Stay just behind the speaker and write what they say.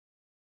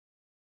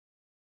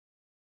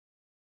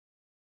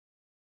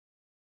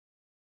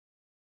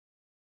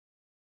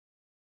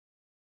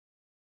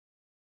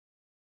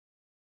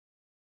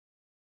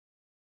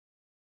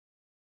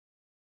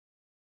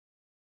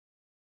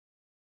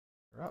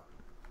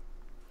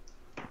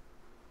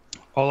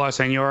Hola,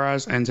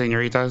 senoras and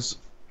senoritas.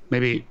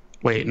 Maybe,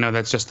 wait, no,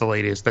 that's just the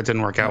ladies. That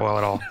didn't work out well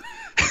at all.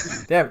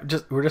 Damn,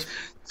 we're just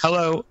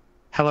Hello,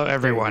 hello, there. You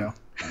everyone.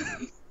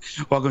 go.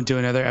 Welcome to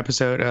another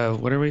episode of,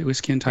 what are we,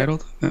 Whiskey Untitled?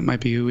 Yep. That might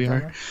be who we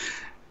are. There.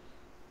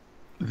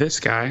 This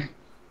guy, am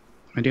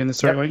I doing this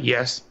the right way?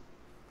 Yes.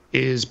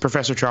 Is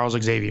Professor Charles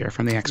Xavier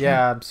from the X-Men.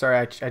 Yeah, I'm sorry.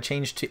 I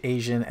changed to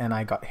Asian and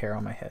I got hair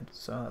on my head,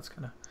 so that's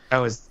kind of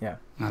yeah.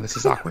 Oh, this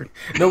is awkward.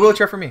 No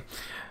wheelchair for me.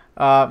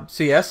 So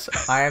yes,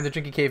 I am the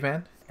Drinking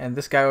Caveman, and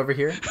this guy over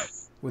here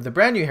with the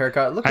brand new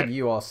haircut. Look at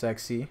you, all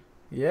sexy.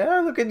 Yeah,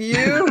 look at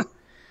you.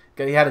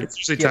 He had a, It's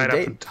usually he had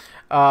a tied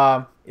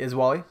up. date. Is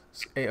Wally,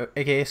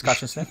 aka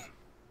Scotch and Sniff.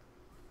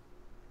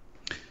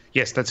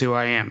 Yes, that's who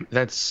I am.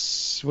 Wait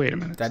a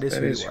minute. That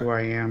is who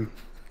I am.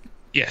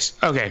 Yes.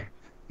 Okay.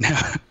 No,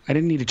 I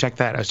didn't need to check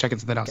that. I was checking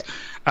something else. Okay.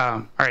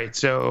 All right.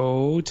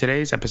 So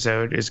today's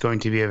episode is going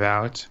to be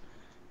about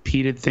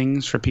peated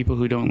things for people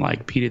who don't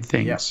like peated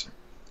things, Yep.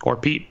 or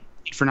Pete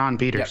for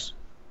non-Peters.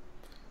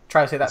 Yep.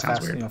 Try to say that Sounds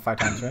fast, weird. 5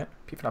 times, right?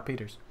 Pete, not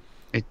Peters.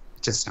 It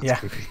just sounds Yeah.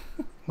 creepy.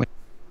 Wait.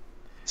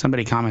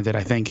 Somebody commented.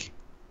 I think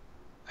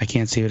I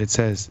can't see what it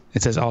says.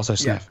 It says also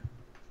Sniff. Yeah.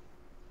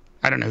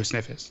 I don't know who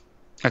Sniff is.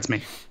 That's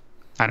me.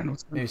 I don't know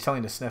what's Maybe he's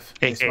telling you to sniff.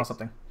 Hey, Maybe smell hey.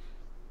 something.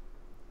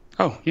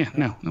 Oh, yeah,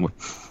 no.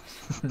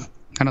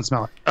 I don't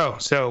smell it. Oh,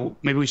 so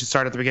maybe we should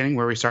start at the beginning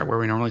where we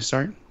normally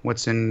start.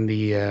 What's in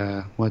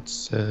the,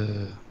 What's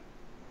in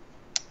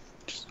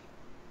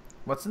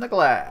the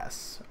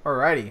glass?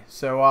 Alrighty.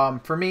 So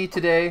for me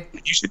today,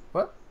 you should,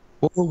 what?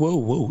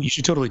 whoa. You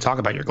should totally talk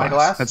about your glass. My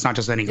glass? That's not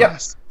just any Yep.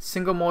 glass.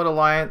 Single Mold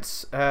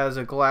Alliance has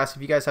a glass.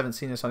 If you guys haven't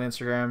seen this on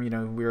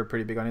Instagram, we were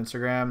pretty big on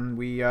Instagram.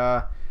 We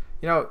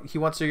he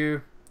wants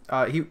to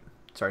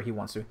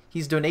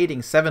he's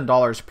donating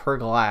 $7 per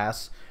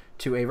glass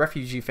to a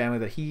refugee family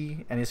that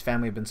he and his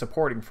family have been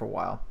supporting for a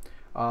while.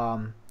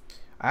 I'm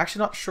actually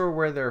not sure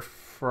where they're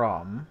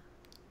from,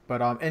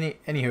 but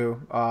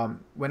anywho,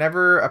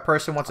 whenever a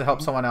person wants to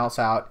help someone else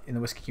out in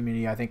the whiskey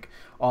community, I think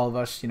all of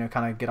us,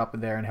 kind of get up in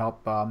there and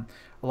help. A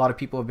lot of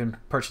people have been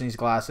purchasing these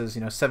glasses.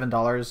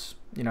 $7.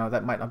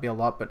 That might not be a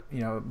lot, but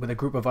with a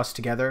group of us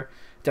together,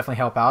 definitely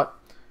help out.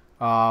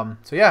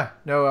 So yeah,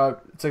 no,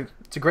 it's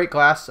a great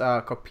glass.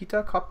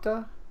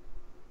 Copita.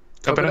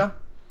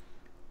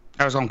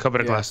 I was on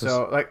Copita glasses.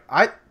 So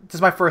this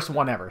is my first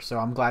one ever, so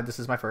I'm glad this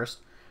is my first.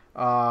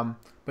 But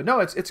no,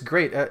 it's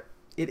great.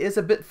 It is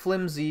a bit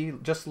flimsy,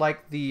 just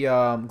like the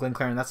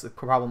Glencairn. That's the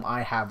problem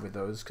I have with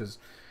those, because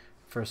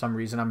for some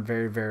reason I'm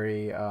very,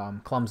 very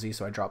clumsy,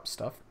 so I drop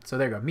stuff. So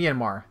there you go,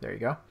 Myanmar. There you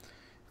go.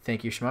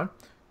 Thank you, Shimon.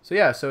 So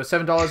yeah, so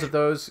 $7 of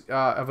those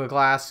of a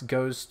glass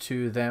goes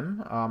to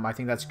them. I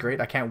think that's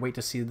great. I can't wait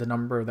to see the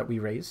number that we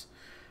raise.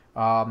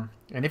 And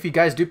if you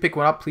guys do pick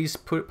one up, please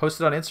post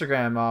it on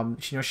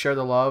Instagram. Share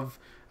the love,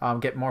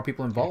 get more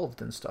people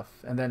involved and stuff.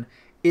 And then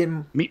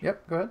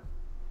yep, go ahead.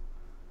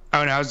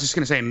 Oh no, I was just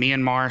gonna say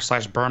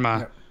Myanmar/Burma.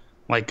 Yep.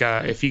 Like,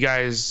 if you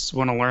guys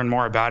want to learn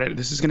more about it,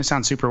 this is gonna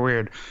sound super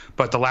weird,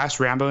 but the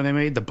last Rambo they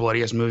made, the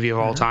bloodiest movie of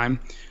all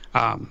time,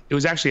 it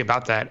was actually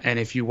about that. And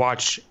if you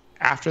watch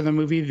after the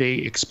movie, they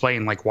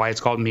explain like why it's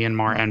called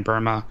Myanmar and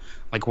Burma.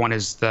 Like, one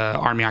is the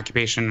army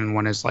occupation, and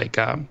one is like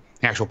the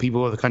actual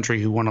people of the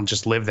country who want to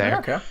just live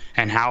there,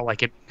 and how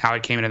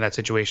it came into that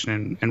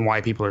situation, and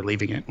why people are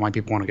leaving it, why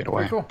people want to get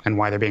away, cool. and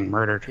why they're being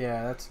murdered.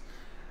 Yeah, that's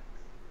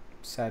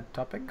a sad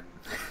topic.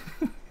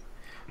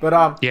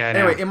 But yeah.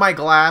 Anyway, in my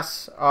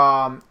glass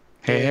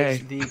Hey.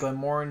 is the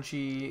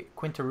Glenmorangie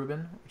Quinta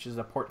Reuben, which is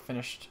a port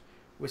finished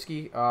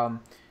whiskey.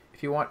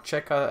 If you want,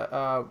 check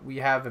we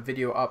have a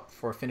video up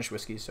for finished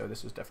whiskey, so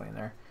this was definitely in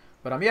there.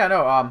 But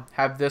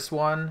have this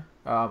one.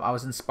 I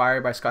was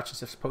inspired by Scotch and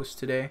Sniff's post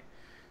today,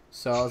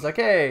 so I was like,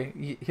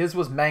 hey, his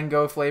was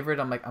mango flavored.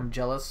 I'm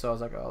jealous, so I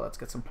was like, oh, let's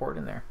get some port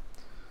in there.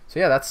 So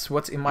yeah, that's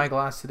what's in my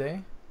glass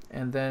today.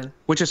 And then,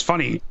 which is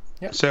funny.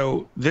 Yep.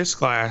 So this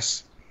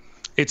glass,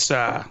 it's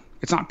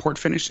not port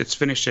finished. It's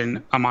finished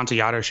in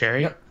Amontillado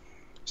sherry. Yep.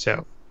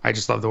 So I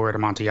just love the word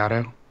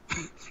Amontillado.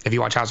 If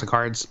you watch House of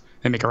Cards,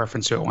 they make a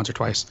reference to it once or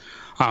twice.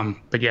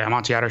 But yeah,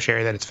 Amontillado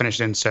sherry that it's finished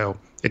in. So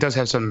it does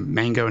have some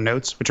mango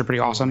notes, which are pretty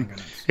awesome.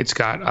 It's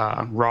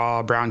got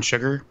raw brown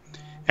sugar,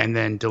 and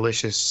then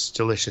delicious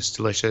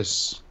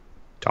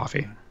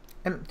toffee.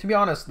 And to be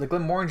honest, the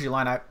Glenmorangie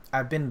line,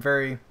 I've been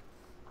very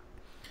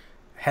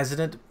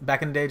hesitant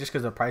back in the day just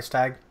because of the price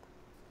tag.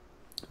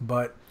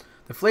 But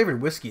the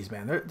flavored whiskeys,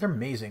 man, they're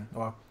amazing.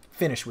 Well,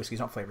 finished whiskeys,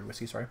 not flavored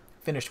whiskeys, sorry.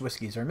 Finished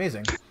whiskeys are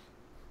amazing.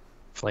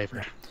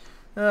 Flavored.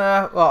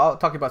 Well, I'll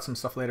talk about some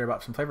stuff later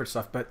about some flavored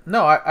stuff. But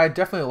no, I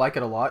definitely like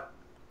it a lot.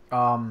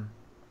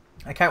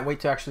 I can't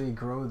wait to actually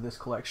grow this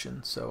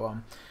collection. So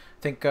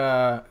I think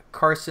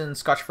Carson,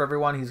 Scotch for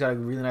Everyone, he's got a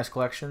really nice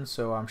collection.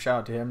 So shout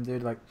out to him,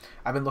 dude. Like,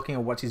 I've been looking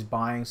at what he's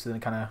buying, so then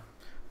it kind of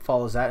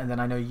follows that. And then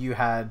I know you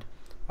had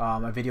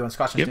a video on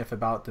Scotch and Sniff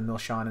about the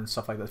Milchon and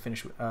stuff like that,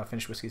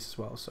 finished whiskeys as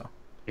well. So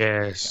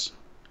yes.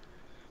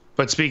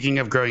 But speaking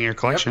of growing your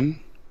collection,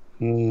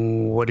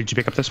 What did you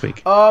pick up this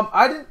week?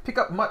 I didn't pick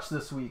up much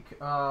this week,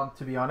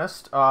 to be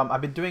honest. I've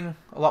been doing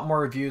a lot more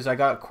reviews. I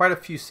got quite a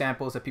few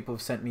samples that people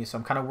have sent me, so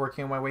I'm kind of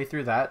working my way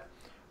through that.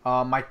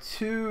 My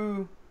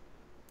two,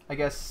 I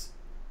guess,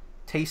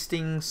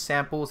 tasting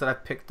samples that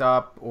I've picked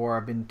up or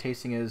I've been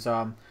tasting is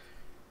the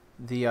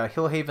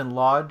Hillhaven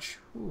Lodge.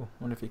 Ooh,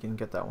 I wonder if you can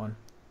get that one.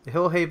 The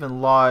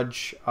Hillhaven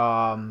Lodge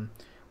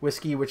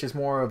whiskey, which is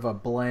more of a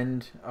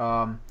blend.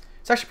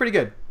 It's actually pretty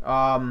good.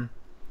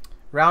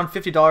 Around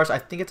 $50. I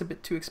think it's a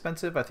bit too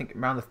expensive. I think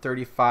around the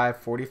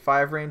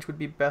 $35-$45 range would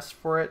be best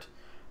for it.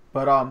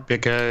 But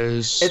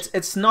because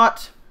it's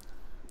not.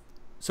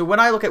 So when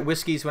I look at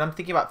whiskeys, when I'm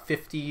thinking about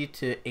 $50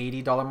 to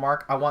 $80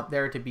 mark, I want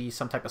there to be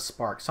some type of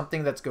spark,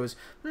 something that goes,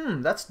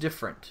 that's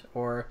different,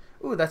 or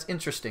ooh, that's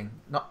interesting.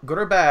 Not good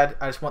or bad.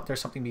 I just want there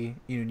something to be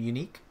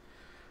unique.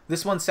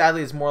 This one,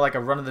 sadly, is more like a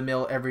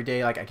run-of-the-mill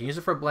everyday. Like I can use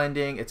it for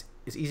blending. It's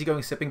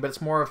easygoing sipping, but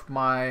it's more of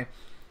my.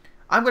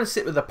 I'm going to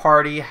sit with a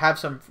party, have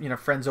some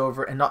friends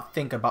over, and not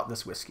think about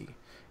this whiskey.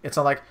 It's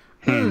not like,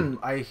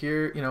 I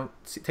hear,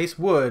 it tastes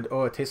wood,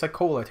 oh, it tastes like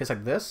cola, it tastes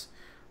like this.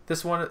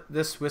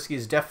 This whiskey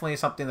is definitely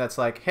something that's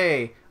like,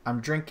 hey,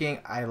 I'm drinking,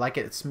 I like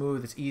it, it's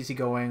smooth, it's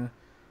easygoing,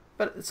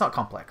 but it's not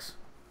complex.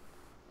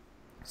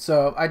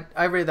 So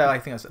I rated that, I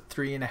think it was a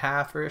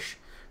 3.5-ish.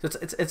 So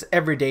it's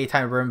everyday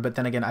time bourbon, but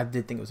then again, I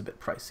did think it was a bit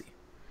pricey.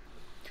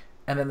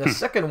 And then the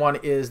second one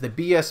is the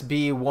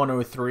BSB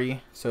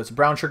 103. So it's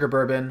brown sugar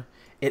bourbon.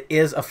 It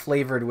is a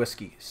flavored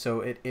whiskey,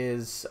 so it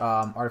is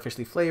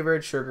artificially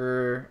flavored,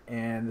 sugar,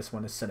 and this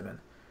one is cinnamon.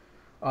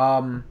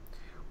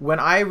 When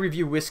I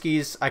review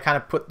whiskeys, I kind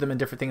of put them in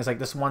different things, like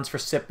this one's for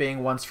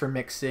sipping, one's for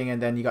mixing,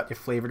 and then you got your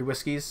flavored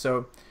whiskeys.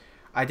 So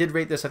I did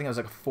rate this, I think it was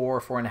like a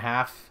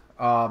 4.5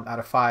 out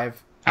of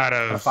 5. Out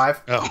of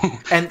 5.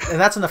 Oh. and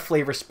that's in the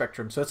flavor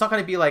spectrum. So it's not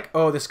going to be like,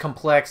 oh, this is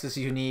complex, this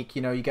is unique,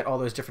 you get all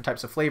those different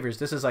types of flavors.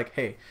 This is like,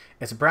 hey,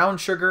 it's brown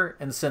sugar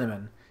and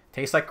cinnamon.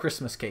 Tastes like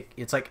Christmas cake.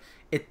 It's like,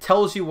 it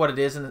tells you what it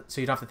is, and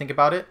so you don't have to think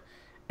about it.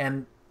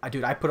 And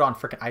dude, I put it on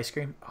freaking ice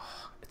cream.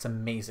 Oh, it's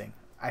amazing.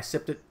 I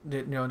sipped it,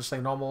 just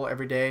like normal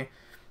every day.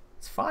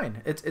 It's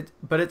fine.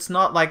 But it's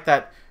not like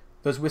that.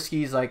 Those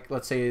whiskeys, like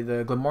let's say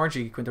the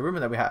Glenmorangie Quinta Rumen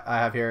that I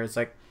have here. It's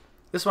like,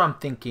 this is what I'm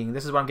thinking.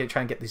 This is what I'm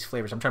trying to get these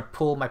flavors. I'm trying to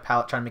pull my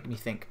palate, trying to make me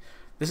think.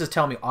 This is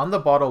telling me on the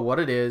bottle what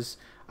it is.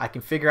 I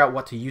can figure out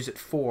what to use it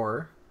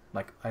for,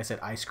 like I said,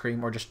 ice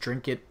cream, or just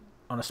drink it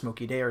on a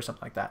smoky day or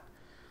something like that.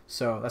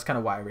 So that's kind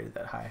of why I rated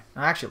that high.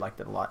 And I actually liked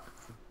it a lot.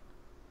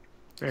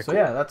 Very so cool.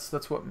 yeah, that's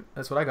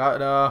what I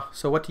got.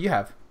 So what do you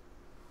have?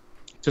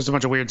 Just a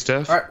bunch of weird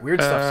stuff. All right,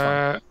 weird stuff's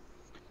fun.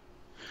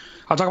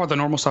 I'll talk about the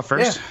normal stuff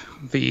first.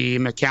 Yeah. The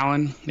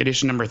Macallan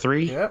edition number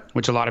 3,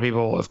 which a lot of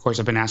people, of course,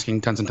 have been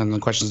asking tons and tons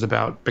of questions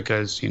about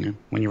because,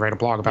 when you write a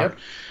blog about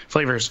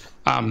flavors,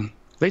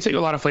 they tell you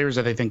a lot of flavors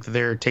that they think that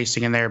they're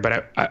tasting in there.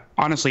 But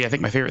honestly, I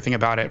think my favorite thing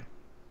about it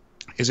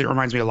is it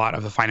reminds me a lot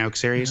of the Fine Oak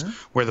series,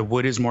 where the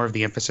wood is more of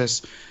the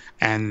emphasis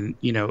and,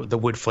 the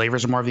wood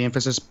flavors are more of the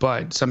emphasis.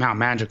 But somehow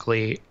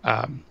magically,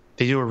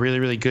 they do a really,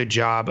 really good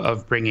job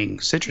of bringing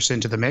citrus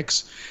into the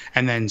mix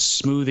and then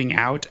smoothing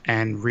out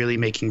and really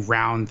making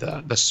round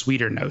the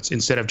sweeter notes.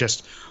 Instead of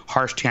just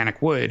harsh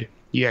tannic wood,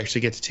 you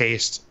actually get to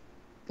taste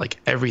like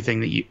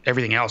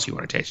everything else you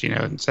want to taste,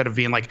 instead of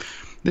being like,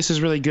 this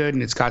is really good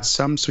and it's got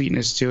some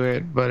sweetness to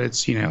it, but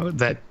it's,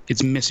 that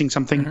it's missing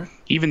something.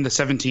 Even the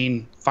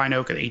 17 Fine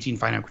Oak and 18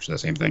 Fine Oak, which is the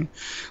same thing,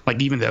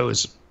 like even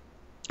those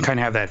kind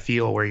of have that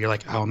feel where you're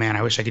like, oh man,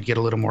 I wish I could get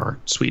a little more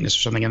sweetness or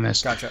something in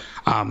this. Gotcha.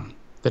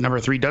 The number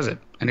 3 does it,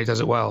 and it does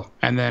it well.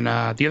 And then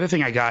the other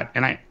thing I got,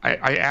 and I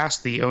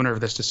asked the owner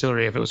of this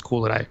distillery if it was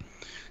cool that I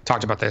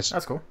talked about this.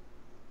 That's cool.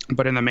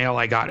 But in the mail,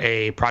 I got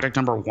a product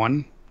number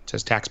 1. It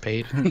says tax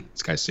paid.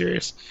 This guy's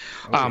serious.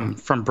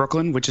 From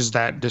Brooklyn, which is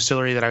that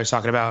distillery that I was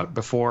talking about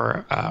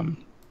before.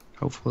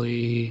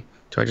 Hopefully,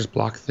 do I just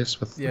block this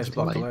with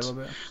the light? A little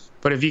bit.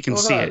 But if you can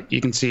see it, you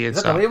can see it's.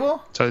 Is that the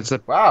label? So it's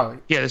the. Wow.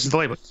 Yeah, this is the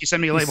label. He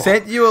sent me a label. He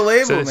sent you a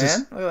label, so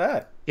man. Look at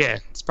that. Yeah,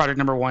 it's product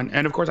number 1.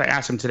 And of course, I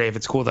asked him today if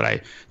it's cool that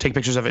I take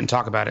pictures of it and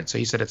talk about it. So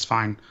he said it's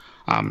fine.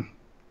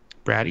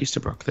 Brad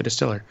Easterbrook, the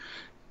distiller.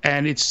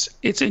 And it's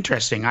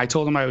interesting. I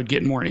told him I would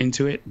get more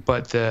into it,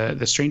 but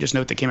the strangest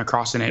note that came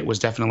across in it was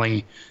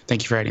definitely,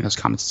 thank you for adding those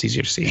comments, it's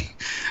easier to see.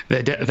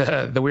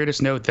 The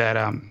weirdest note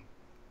that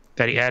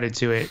he added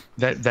to it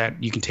that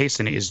you can taste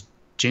in it is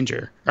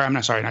ginger. Or I'm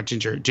not sorry, not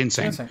ginger,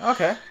 ginseng.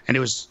 Okay. And it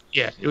was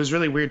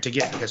really weird to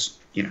get because,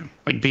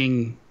 like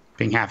being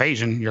half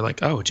Asian, you're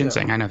like, oh,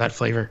 ginseng, I know that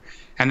flavor.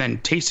 And then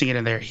tasting it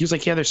in there, he was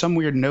like, yeah, there's some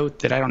weird note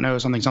that I don't know,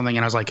 something. And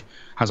I was like,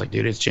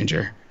 dude, it's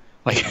ginger.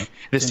 Like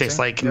this tastes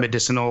like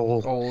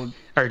medicinal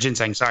or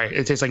ginseng. Sorry,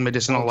 it tastes like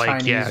medicinal,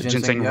 like Chinese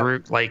ginseng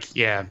root. Like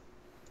it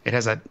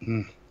has that.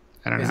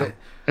 I don't know.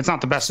 It's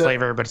not the best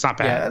flavor, but it's not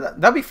bad. Yeah,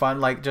 that'd be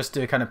fun. Like just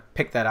to kind of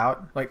pick that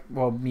out. Like,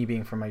 well, me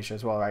being from Asia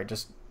as well, right?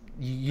 Just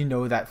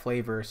that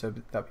flavor, so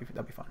that'd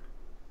be fun.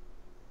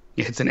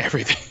 Yeah, it's in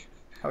everything.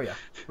 Oh yeah,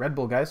 Red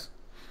Bull, guys.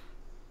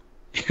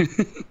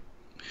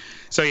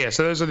 So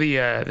those are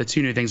the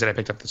 2 new things that I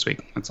picked up this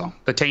week. That's all.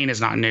 The Tane is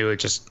not new.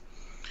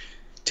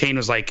 Tane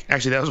was like,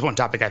 actually, that was one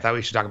topic I thought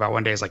we should talk about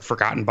one day, is like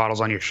forgotten bottles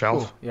on your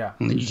shelf. Ooh, yeah.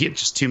 And then you get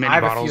just too many I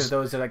have bottles. a few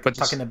of those that like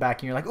tuck in the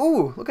back, and you're like,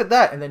 "Ooh, look at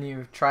that!" And then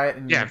you try it,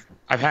 and yeah,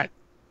 I've had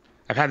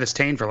this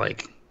Tane for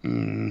like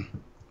maybe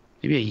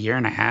a year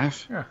and a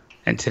half. Yeah.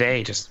 And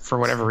today, just for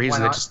whatever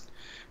reason, I just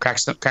cracked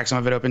some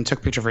of it open, took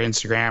a picture for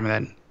Instagram, and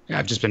then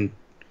I've just been.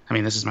 I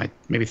mean, this is my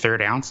maybe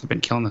 3rd ounce. I've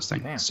been killing this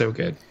thing. Damn. It's so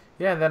good.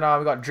 Yeah, and then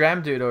we got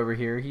Dram Dude over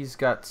here. He's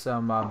got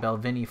some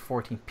Belvini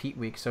 14 Peat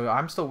Week. So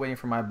I'm still waiting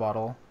for my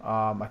bottle.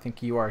 I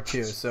think you are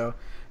too. So,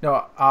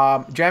 no,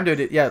 Dram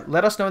Dude, yeah,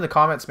 let us know in the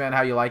comments, man,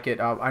 how you like it.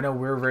 I know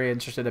we're very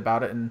interested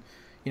about it. And,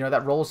 you know,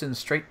 that rolls in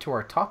straight to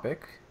our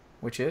topic,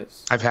 which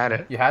is... I've had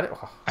it. You had it?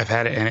 Oh. I've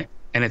had it,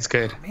 and it's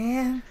good.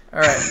 Man.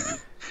 All right.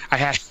 I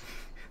had...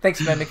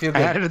 Thanks, man. Make me feel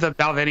good. I had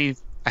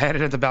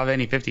it at the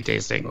Balvenie 50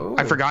 tasting. Ooh.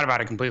 I forgot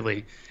about it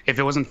completely. If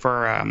it wasn't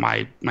for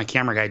my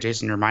camera guy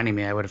Jason reminding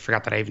me, I would have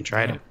forgot that I even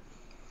tried it.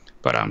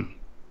 But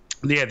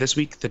yeah, this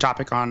week the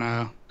topic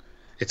on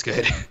it's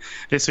good.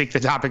 This week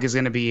the topic is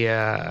going to be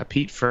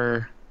peat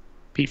for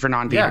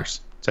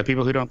non-peaters. Yeah. So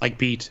people who don't like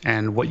peat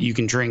and what you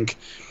can drink,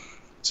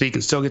 so you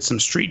can still get some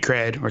street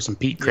cred or some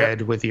peat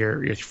cred with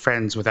your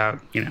friends without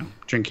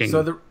drinking.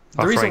 So the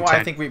reason why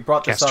I think we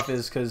brought this up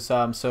is because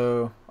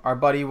so our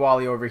buddy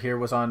Wally over here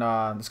was on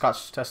the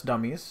Scotch Test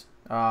Dummies.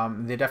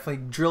 They definitely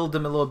drilled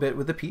him a little bit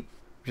with the peat,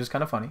 which is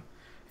kind of funny.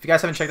 If you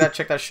guys haven't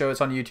check that show.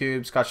 It's on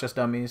YouTube, Scotch Test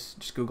Dummies.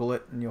 Just Google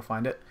it and you'll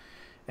find it.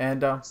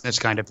 And that's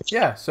kind of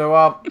yeah.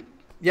 So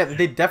yeah,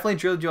 they definitely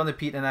drilled you on the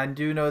peat, and I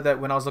do know that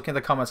when I was looking at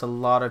the comments, a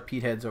lot of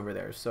peat heads over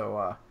there.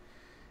 So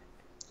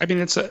I mean,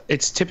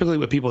 it's typically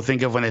what people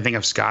think of when they think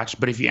of Scotch.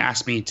 But if you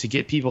ask me to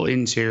get people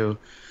into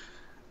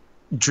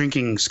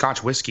drinking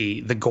Scotch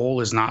whiskey, the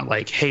goal is not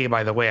like, hey,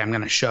 by the way, I'm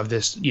going to shove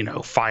this,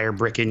 fire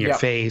brick in your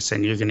face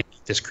and you're going to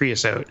eat this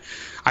creosote.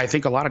 I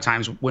think a lot of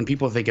times when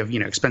people think of,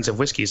 expensive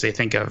whiskeys, they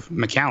think of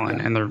Macallan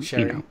and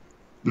they're,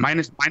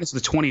 minus the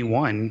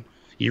 21,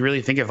 you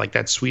really think of like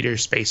that sweeter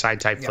Speyside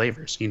type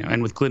flavors,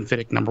 and with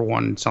Glenfiddich,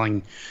 #1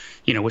 selling,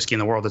 whiskey in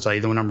the world, to tell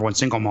you the #1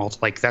 single malt,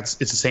 like it's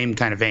the same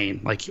kind of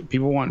vein. Like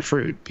people want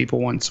fruit, people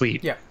want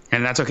sweet. Yeah.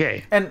 And that's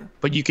okay.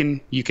 But you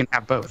can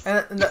have both.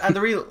 And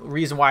the real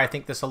reason why I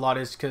think this a lot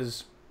is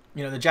because,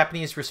 the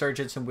Japanese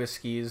resurgence in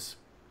whiskeys,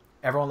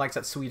 everyone likes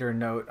that sweeter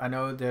note. I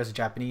know there's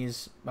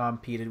Japanese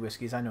peated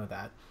whiskeys. I know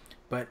that.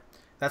 But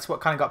that's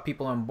what kind of got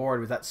people on board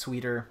with that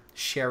sweeter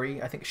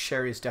sherry. I think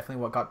sherry is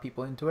definitely what got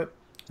people into it.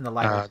 And the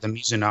lighter. The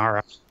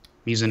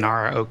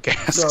Mizunara oak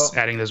casks,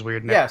 adding this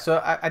weird note. Yeah, so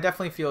I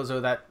definitely feel as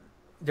though that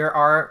there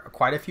are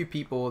quite a few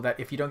people that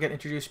if you don't get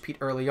introduced peat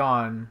early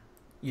on,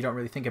 you don't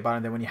really think about it,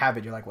 and then when you have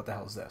it, you're like, what the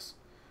hell is this?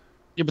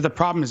 Yeah, but the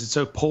problem is it's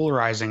so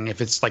polarizing.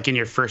 If it's like in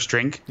your first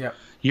drink,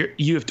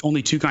 you have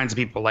only 2 kinds of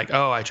people. Like,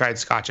 oh, I tried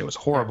Scotch, it was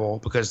horrible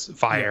because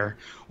fire.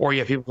 Or you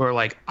have people who are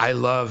like, I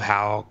love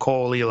how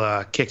Cole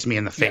Leela kicks me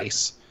in the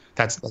face.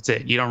 That's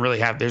it. You don't really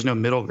have. There's no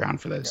middle ground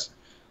for this.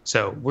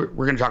 So we're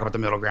going to talk about the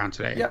middle ground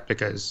today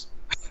because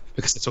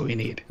that's what we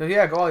need. So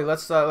yeah, Golly,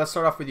 let's start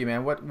off with you,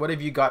 man. What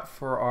have you got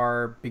for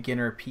our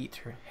beginner peat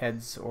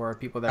heads or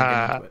people that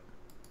are getting into it?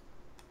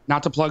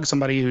 Not to plug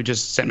somebody who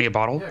just sent me a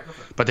bottle,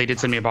 but they did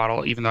send me a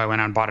bottle, even though I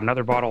went out and bought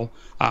another bottle.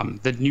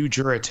 The new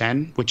Jura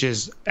 10, which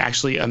is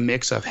actually a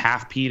mix of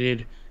half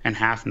peated and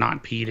half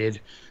not peated,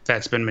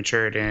 that's been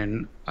matured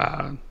in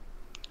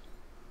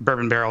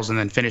bourbon barrels and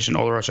then finished in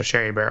Oloroso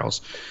sherry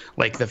barrels.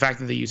 Like the fact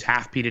that they use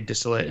half peated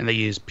distillate and they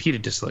use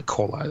peated distillate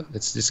cola,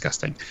 it's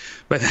disgusting.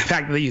 But the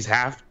fact that they use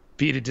half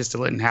peated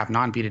distillate and half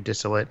non-peated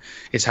distillate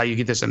is how you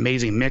get this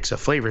amazing mix of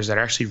flavors that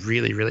are actually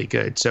really, really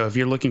good. So if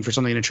you're looking for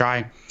something to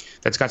try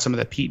that's got some of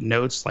the peat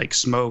notes like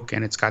smoke,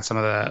 and it's got some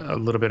of a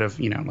little bit of,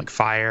 like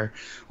fire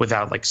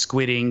without like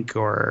squid ink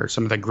or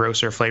some of the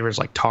grosser flavors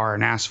like tar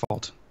and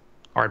asphalt,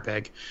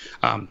 Ardbeg,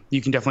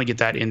 you can definitely get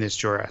that in this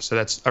Jura. So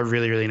that's a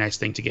really, really nice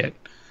thing to get.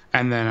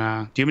 And then,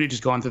 do you want me to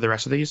just go on through the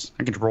rest of these?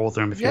 I can roll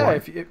through them if you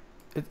want. Yeah,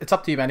 it's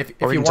up to you, man. If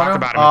you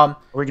want to,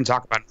 or we can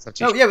talk about it.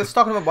 No, yeah, let's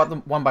talk about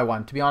them one by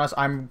one. To be honest,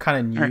 I'm kind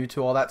of new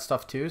to all that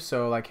stuff too.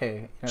 So, like,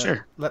 hey,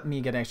 let me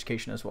get an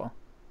education as well.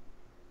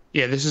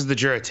 Yeah, this is the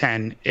Jura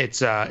 10.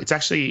 It's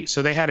actually,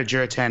 so they had a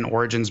Jura 10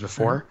 Origins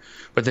before,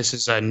 but this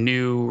is a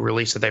new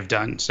release that they've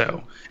done.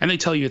 So, and they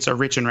tell you it's a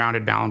rich and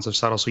rounded balance of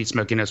subtle sweet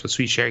smokiness with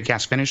sweet sherry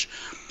cask finish.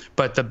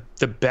 But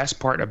the best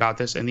part about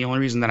this, and the only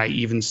reason that I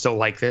even still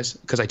like this,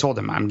 because I told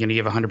them I'm going to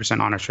give 100%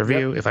 honest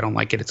review. If I don't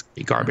like it, it's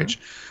garbage.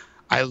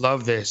 I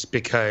love this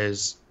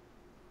because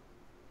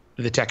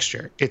the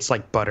texture, it's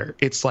like butter.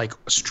 It's like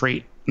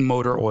straight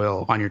motor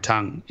oil on your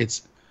tongue.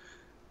 It's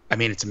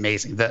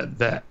amazing.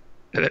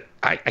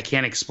 I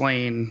can't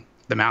explain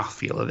the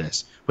mouthfeel of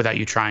this without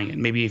you trying it.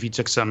 Maybe if you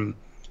took some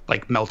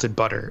like melted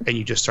butter and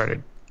you just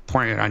started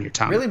pouring it on your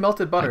tongue. Really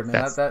melted butter, like,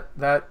 man.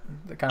 That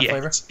kind of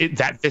flavor.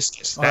 That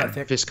viscous, that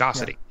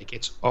viscosity. Like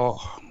it's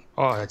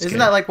that's Isn't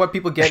that like what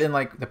people get in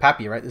like the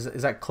Pappy, right?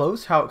 Is that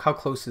close? How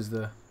close is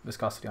the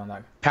viscosity on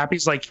that?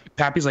 Pappy's like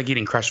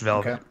eating crushed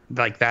velvet. Okay.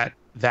 Like that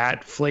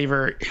that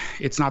flavor,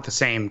 it's not the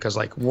same because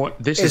like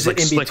what this is Is like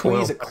it in slick between?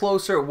 oil. Is it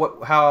closer?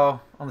 What?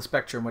 How on the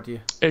spectrum? What do you?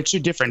 It's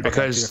different Okay,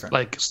 too because different.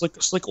 like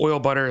slick oil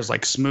butter is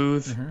like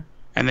smooth,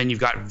 and then you've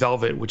got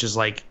velvet, which is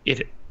like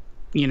it,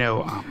 you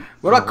know.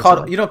 What about what's it cod?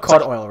 like? You know It's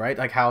cod like- oil, right?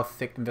 Like how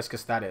thick and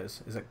viscous that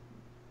is. Is it?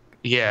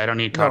 yeah, I don't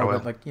need cod No, oil.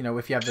 but like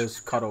if you have those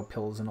cod oil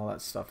pills and all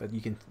that stuff,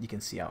 you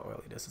can see how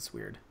oily it is. It's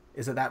weird.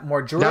 Is it that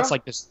more Jura? That's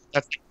like this.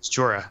 That's like this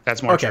Jura.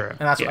 That's more okay, Jura. and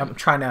that's yeah. what I'm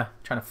trying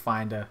to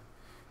find a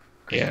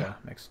great Yeah.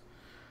 mix.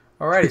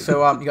 Alrighty,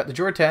 so you got the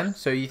Jura 10.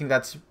 So you think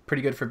that's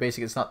pretty good for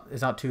basic? It's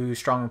not too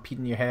strong and peat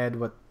in your head.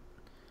 What?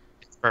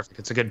 It's perfect.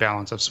 It's a good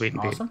balance of sweet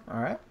and peat. Awesome. All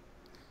right.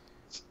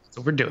 That's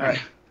what we're doing.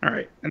 All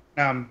right.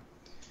 And,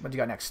 What do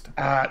you got next?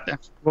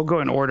 we'll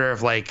go in order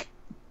of like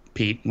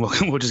peat.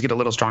 We'll just get a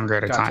little stronger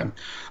at a Gotcha.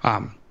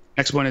 time.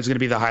 Next one is going to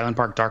be the Highland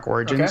Park Dark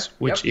Origins, Okay,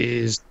 which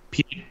is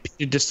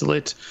peated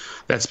distillate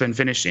that's been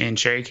finished in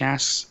sherry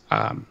casks,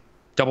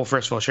 double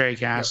first fill sherry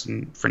casks,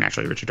 and for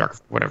naturally richer dark,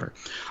 whatever.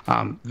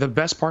 The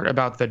best part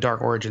about the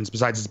Dark Origins,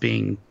 besides it's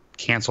being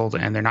canceled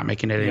and they're not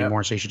making it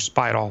anymore, so you should just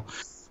buy it all.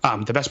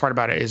 The best part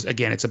about it is,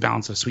 again, it's a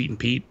balance of sweet and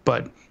peat,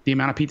 but the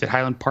amount of peat that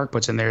Highland Park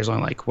puts in there is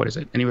only like, what is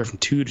it? Anywhere from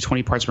 2 to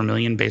 20 parts per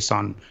million based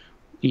on,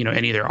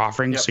 any of their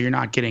offerings. Yep. So you're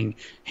not getting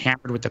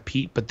hammered with the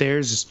peat, but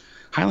there's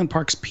Highland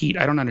Park's peat.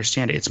 I don't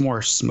understand it. It's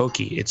more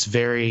smoky. It's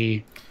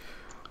very,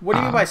 What do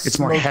you mean by it's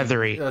more smoky?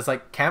 heathery. It's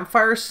like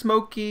campfire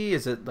smoky?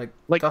 Is it like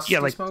dusty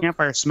like smoke?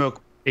 campfire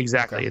smoke.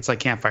 Exactly. Okay. It's like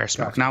campfire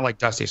smoke, Gotcha. not like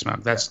dusty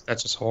smoke. That's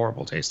just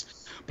horrible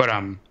taste. But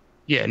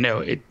yeah, no,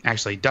 it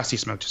actually dusty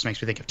smoke just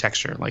makes me think of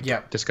texture, like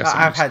disgusting.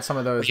 I've had some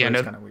of those. Yeah, But it's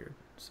no- kind of weird.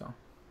 So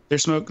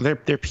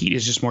their peat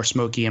is just more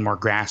smoky and more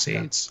grassy.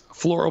 Yeah. It's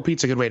floral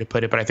peat's a good way to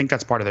put it, but I think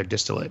that's part of their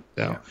distillate,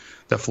 though. Yeah.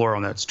 The floral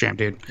notes, jam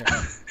dude.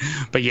 Yeah.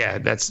 But yeah,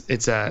 that's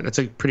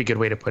a pretty good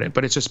way to put it.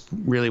 But it's just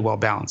really well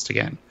balanced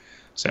again.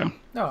 So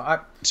no,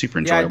 super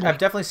yeah, enjoyable. I've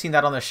definitely seen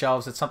that on the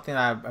shelves. It's something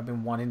I've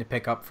been wanting to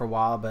pick up for a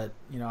while, but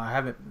I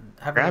haven't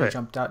Grab really it.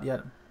 jumped out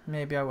yet.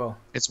 Maybe I will.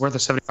 It's worth the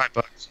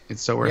 $75.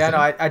 It's so worth Yeah, it.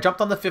 no, I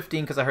jumped on the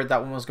 15 because I heard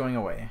that one was going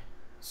away,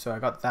 so I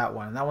got that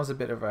one. And that one's a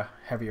bit of a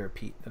heavier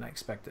peat than I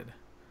expected.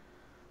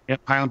 Yep,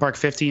 Highland Park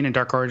 15 and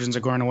Dark Origins are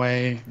going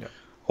away. Yep.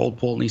 Old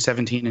Pulteney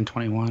 17 and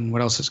 21.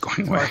 What else is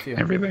going Quite a away? few.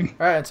 Everything.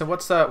 All right, and so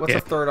what's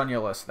the third on your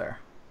list there?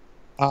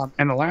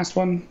 And the last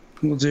one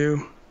we'll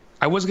do.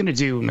 I was going to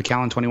do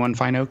Macallan 21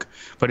 Fine Oak,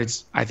 but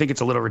I think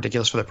it's a little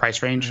ridiculous for the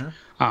price range.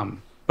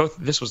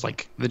 This was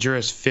like the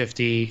Jura's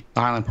 50, the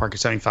Highland Park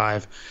is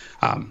 75.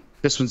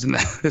 This one's in the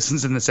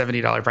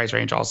 $70 price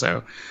range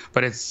also,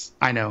 but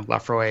I know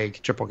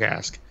Lafroig triple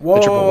cask. Whoa,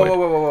 the triple wood.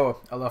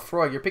 whoa! A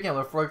Lafroig. You're picking a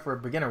Lafroig for a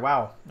beginner.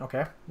 Wow.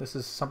 Okay, this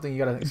is something you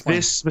gotta explain.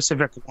 This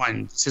specific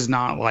one, this is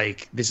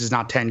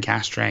not 10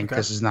 cask strength. Okay.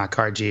 This is not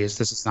Cargies.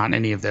 This is not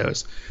any of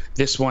those.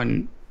 This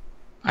one,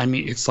 I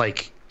mean, it's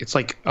like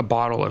a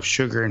bottle of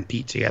sugar and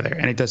peat together,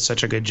 and it does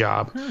such a good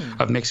job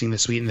of mixing the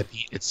sweet and the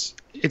peat.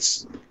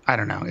 It's I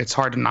don't know. It's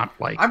hard to not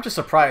like. I'm just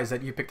surprised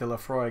that you picked a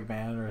Lafroig,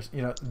 man,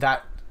 or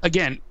that.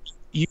 Again,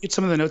 you get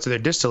some of the notes of their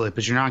distillate,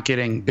 but you're not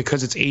getting,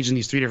 because it's aged in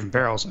these 3 different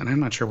barrels, and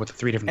I'm not sure what the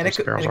 3 different types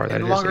of barrels are that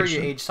and it the is longer aged you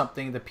in. age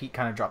something, the peat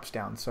kind of drops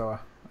down. So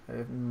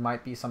it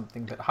might be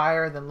something a bit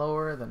higher than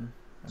lower than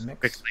a mix.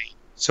 Quickly.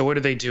 So what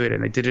did they do it in?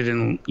 They did it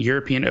in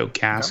European oak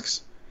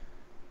casks.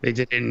 They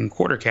did it in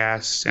quarter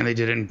casks, and they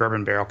did it in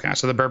bourbon barrel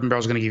casks. So the bourbon barrel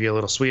is going to give you a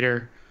little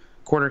sweeter.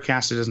 Quarter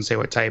cask, it doesn't say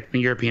what type.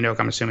 And European oak,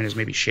 I'm assuming, is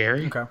maybe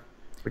sherry. Okay.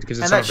 Because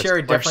And it's that some of sherry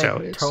its flesh,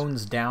 definitely so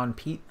tones down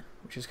peat,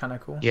 which is kind of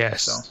cool.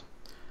 Yes. So.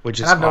 Which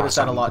is And I've noticed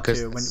that a awesome lot because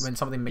too when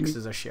something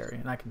mixes a sherry,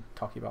 and I can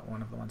talk to you about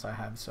one of the ones I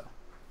have. So.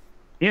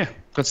 Yeah,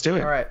 let's do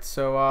it. All right,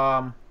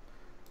 so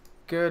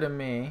good to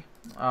me.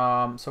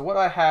 So what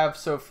I have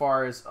so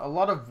far is a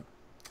lot of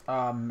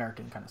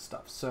American kind of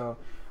stuff. So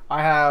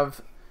I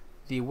have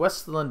the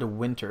Westland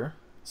Winter.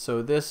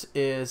 So this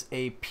is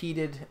a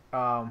peated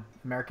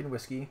American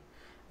whiskey,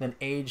 then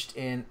aged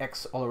in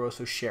ex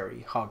Oloroso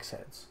sherry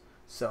hogsheads.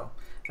 So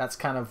that's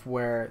kind of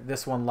where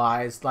this one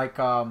lies. Like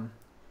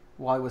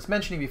while I was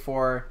mentioning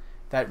before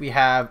that we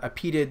have a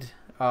peated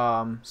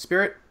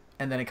spirit,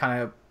 and then it kind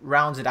of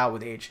rounds it out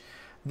with age.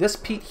 This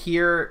peat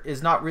here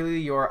is not really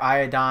your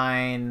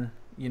iodine,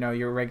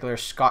 your regular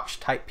Scotch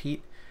type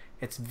peat.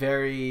 It's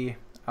very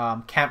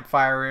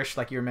campfire-ish,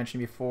 like you were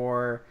mentioning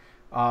before.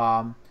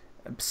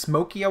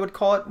 Smoky, I would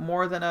call it,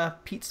 more than a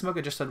peat smoke.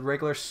 It's just a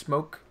regular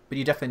smoke, but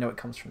you definitely know it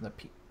comes from the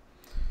peat.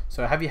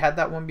 So have you had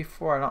that one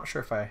before? I'm not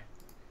sure if I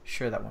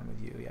share that one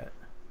with you yet.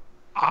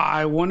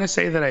 I want to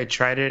say that I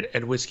tried it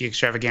at Whiskey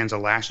Extravaganza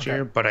last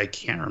year, but I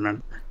can't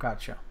remember.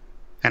 Gotcha.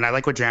 And I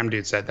like what Dram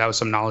Dude said. That was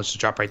some knowledge to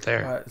drop right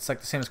there. It's like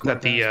the same as quarter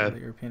That the, cask with the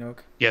European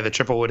oak. Yeah, the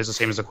triple wood is the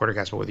same as the quarter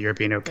cask, but with the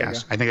European oak There you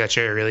cask. go. I think that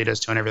sherry really does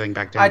tone everything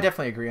back down. I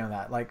definitely agree on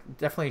that. Like,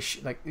 definitely,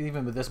 like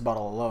even with this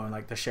bottle alone,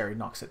 like the sherry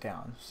knocks it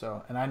down.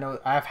 So, and I know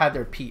I've had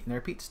their peat, and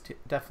their peat's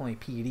definitely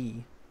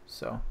peaty.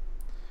 So,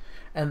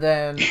 and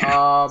then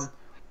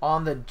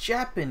on the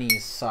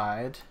Japanese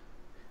side,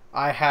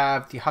 I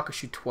have the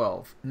Hakushu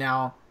 12.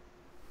 Now,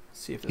 let's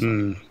see if this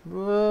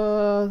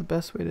the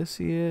best way to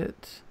see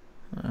it.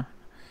 A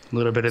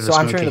little bit of the So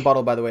I'm smoky. sharing the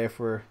bottle, by the way, if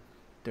we're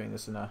doing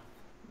this in a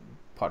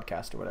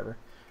podcast or whatever.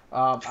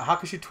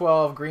 Hakushu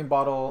 12 green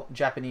bottle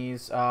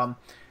Japanese.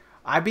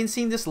 I've been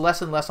seeing this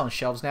less and less on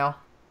shelves now,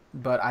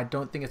 but I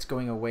don't think it's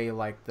going away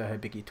like the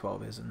Hibiki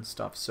 12 is and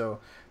stuff. So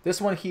this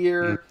one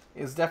here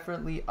is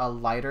definitely a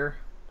lighter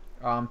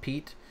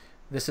peat.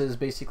 This is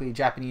basically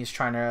Japanese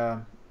trying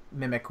to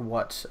mimic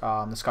what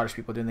the Scottish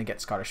people do, and they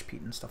get Scottish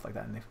peat and stuff like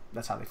that, and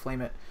that's how they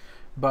flame it.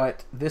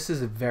 But this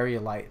is very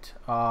light.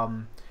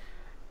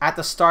 At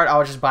the start, I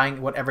was just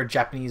buying whatever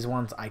Japanese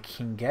ones I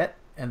can get,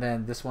 and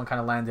then this one kind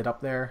of landed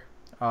up there.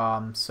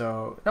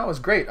 So no, it was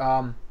great.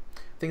 I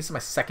think this is my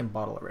second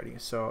bottle already.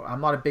 So I'm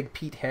not a big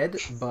peat head,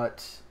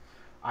 but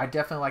I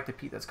definitely like the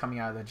peat that's coming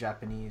out of the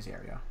Japanese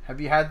area.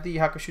 Have you had the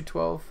Hakushu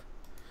 12,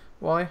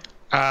 Wally?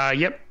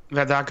 Yep. I've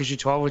had the Hakushu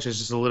 12, which is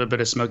just a little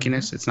bit of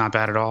smokiness. It's not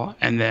bad at all.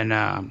 And then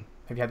have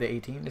you had the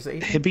 18? Is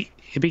it 18?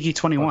 Hibiki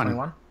 21. Oh,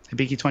 21?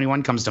 Hibiki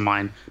 21 comes to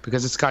mind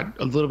because it's got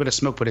a little bit of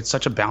smoke, but it's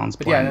such a balanced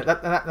blend.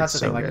 Yeah, that's the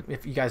thing. Like,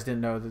 if you guys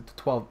didn't know, the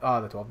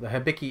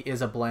Hibiki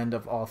is a blend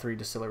of all three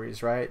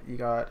distilleries, right? You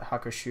got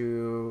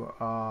Hakushu,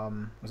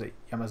 was it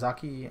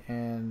Yamazaki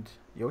and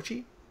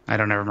Yoshi? I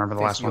don't ever remember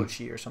the last one.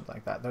 Yoshi or something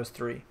like that. Those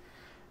three.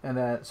 And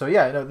then, so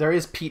yeah, there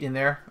is peat in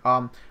there.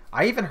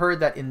 I even heard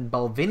that in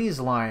Balvini's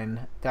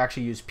line, they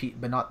actually use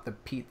peat, but not the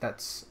peat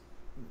that's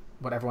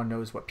what everyone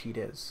knows what peat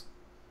is.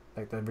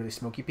 Like the really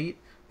smoky peat.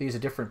 They use a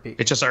different peat.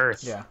 It's just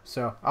earth. Yeah.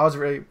 So I was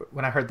really,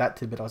 when I heard that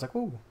tidbit, I was like,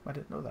 "Ooh, I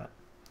didn't know that."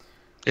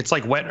 It's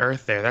like wet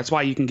earth there. That's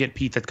why you can get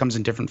peat that comes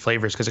in different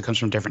flavors because it comes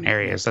from different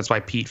areas. That's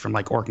why peat from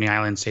like Orkney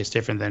Islands tastes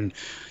different than,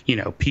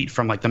 peat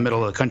from like the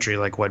middle of the country,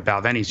 like what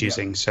Balveni's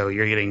using. So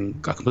you're getting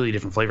a completely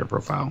different flavor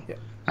profile. Yeah.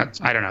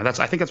 I don't know.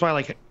 I think that's why I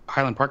like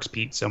Highland Park's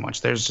peat so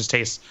much. Theirs just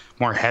tastes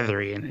more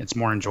heathery and it's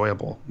more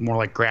enjoyable, more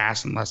like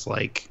grass and less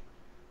like.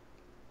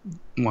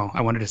 Well,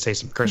 I wanted to say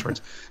some curse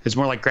words. It's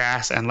more like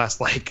grass and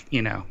less like,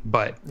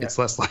 but it's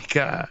less like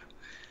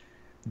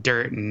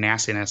dirt and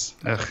nastiness.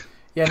 Ugh.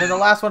 Yeah, and then the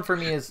last one for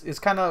me is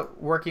kind of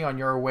working on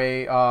your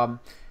way, a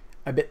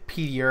bit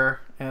peatier,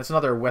 and it's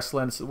another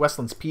Westlands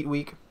Peat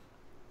Week.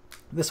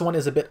 This one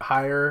is a bit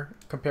higher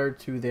compared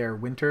to their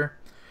winter,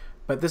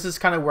 but this is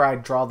kind of where I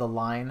draw the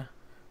line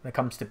when it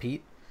comes to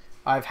peat.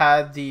 I've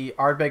had the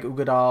Ardbeg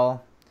Ugadal.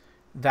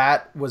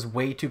 That was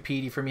way too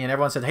peaty for me, and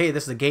everyone said, "Hey,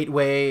 this is a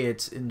gateway.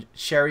 It's in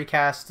sherry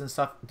casks and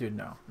stuff." Dude,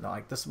 no,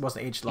 like this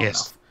wasn't aged long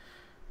enough.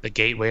 The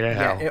gateway to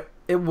hell. Yeah,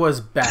 it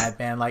was bad,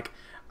 man. Like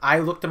I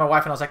looked at my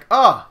wife and I was like,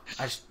 "Oh,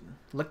 I just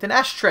licked an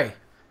ashtray."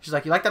 She's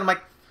like, "You like that?" I'm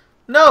like,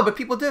 "No, but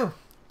people do."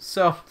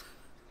 So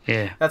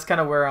yeah, that's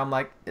kind of where I'm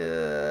like,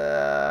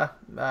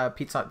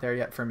 peat's not there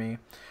yet for me.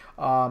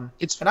 And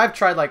I've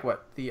tried like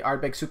the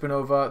Ardbeg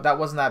Supernova. That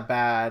wasn't that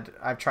bad.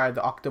 I've tried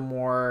the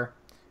Octomore.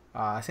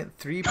 I think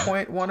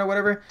 3.1 or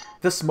whatever.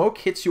 The smoke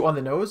hits you on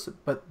the nose,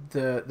 but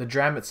the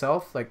dram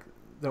itself, like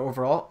the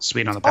overall,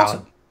 sweet on the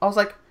palate. Awesome. I was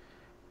like,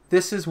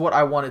 this is what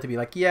I want it to be.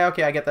 Like, yeah,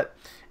 okay, I get that.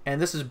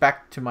 And this is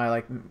back to my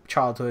like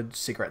childhood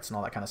cigarettes and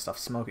all that kind of stuff.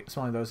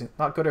 Smelling those,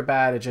 not good or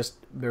bad. It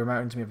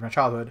reminds me of my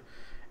childhood.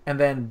 And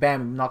then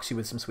bam, knocks you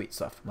with some sweet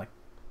stuff. I'm like,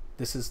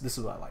 this is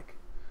what I like.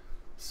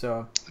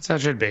 So that's how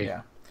it should be.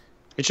 Yeah.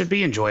 It should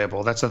be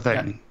enjoyable. That's the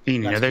thing.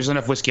 Yeah, there's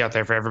enough whiskey out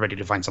there for everybody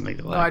to find something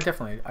to like. No, I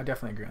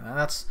definitely agree on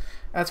that.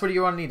 That's what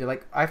you want to need.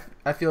 Like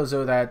I feel as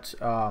though that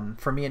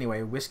for me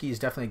anyway, whiskey is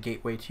definitely a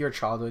gateway to your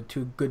childhood,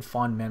 to good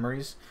fond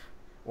memories,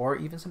 or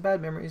even some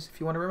bad memories if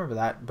you want to remember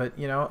that. But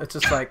it's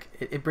just like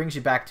it brings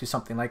you back to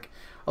something. Like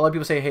a lot of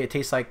people say, hey, it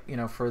tastes like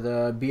for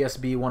the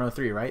BSB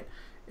 103, right?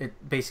 It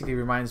basically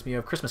reminds me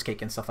of Christmas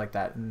cake and stuff like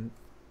that. And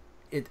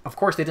of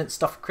course they didn't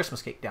stuff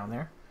Christmas cake down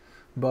there.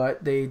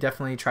 But they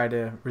definitely try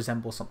to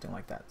resemble something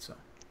like that. So,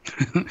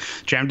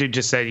 Jam Dude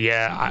just said,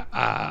 yeah,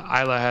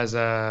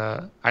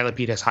 Isla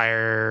Peat has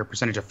higher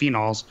percentage of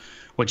phenols,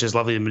 which is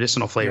lovely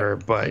medicinal flavor.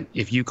 Yeah. But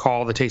if you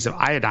call the taste of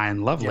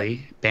iodine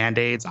lovely,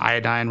 Band-Aids,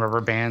 iodine, rubber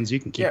bands, you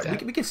can keep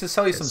that. We can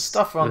sell you some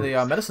stuff on the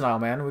medicine aisle,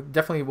 man. We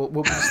definitely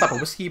we'll slap a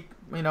whiskey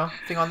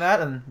thing on that,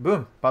 and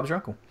boom, Bob's your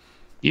uncle.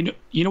 You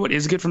know what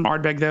is good from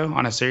Ardbeg though?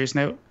 On a serious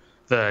note,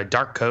 the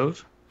Dark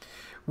Cove.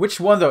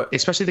 Which one though?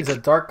 Especially the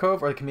Dark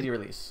Cove or the committee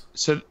release?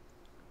 So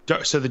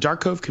the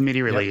Dark Cove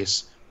committee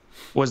release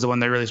was the one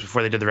they released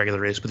before they did the regular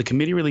release. But the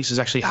committee release is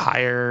actually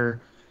higher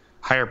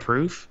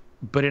proof,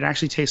 but it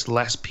actually tastes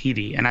less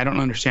peaty, and I don't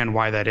understand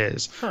why that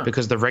is.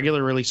 Because the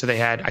regular release that they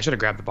had, I should have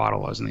grabbed the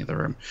bottle. I was in the other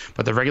room.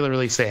 But the regular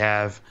release they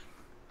have,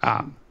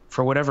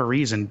 for whatever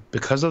reason,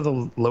 because of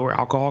the lower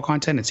alcohol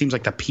content, it seems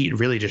like the peat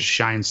really just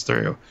shines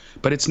through.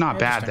 But it's not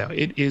bad though.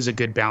 It is a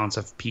good balance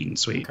of peat and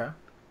sweet. Okay.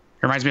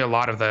 It reminds me a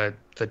lot of the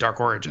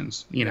Dark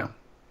Origins,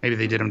 maybe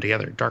they did them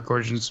together. Dark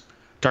Origins,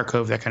 Dark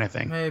Cove, that kind of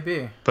thing.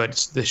 Maybe.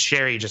 But the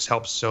sherry just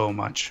helps so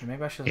much.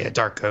 Maybe I should. Yeah,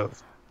 Dark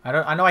Cove.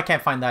 I know I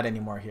can't find that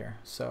anymore here,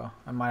 so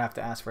I might have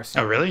to ask for a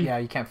second. Oh, really? Yeah,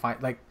 you can't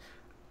find, like,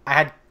 I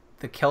had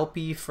the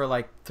Kelpie for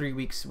like 3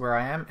 weeks where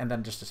I am, and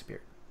then just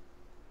disappeared.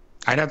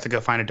 I'd have to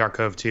go find a Dark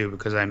Cove too,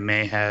 because I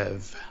may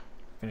have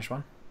finished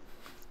one.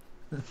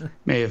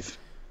 may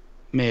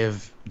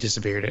have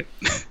disappeared it.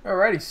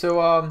 Alrighty,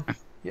 so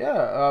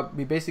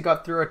we basically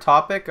got through our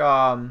topic.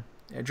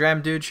 Yeah,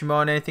 Dram Dude,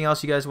 Shimon, anything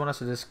else you guys want us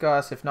to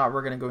discuss? If not,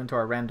 we're going to go into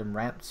our random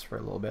rants for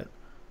a little bit.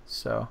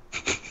 So,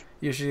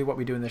 usually what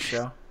we do in this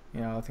show.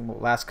 You know, I think the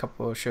last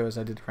couple of shows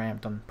I did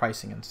rant on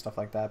pricing and stuff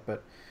like that.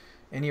 But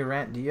any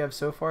rant do you have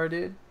so far,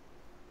 dude?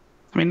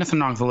 I mean, nothing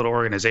wrong with a little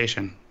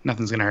organization.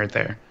 Nothing's going to hurt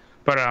there.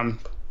 But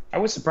I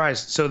was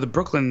surprised. So the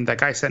Brooklyn, that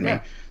guy sent me.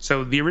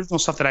 So the original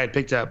stuff that I had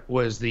picked up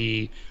was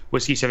the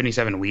Whiskey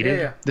 77 Weeded.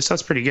 Yeah. This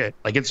stuff's pretty good.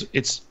 Like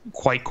it's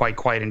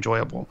quite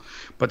enjoyable.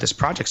 But this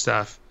project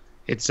stuff,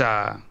 it's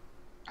I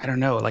don't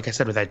know. Like I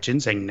said, with that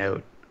ginseng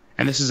note,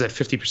 and this is at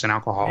 50%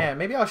 alcohol. Yeah,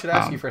 maybe I should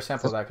ask you for a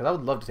sample of that because I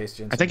would love to taste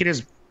ginseng. I think it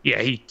is. Yeah,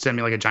 he sent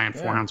me like a giant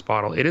 4-ounce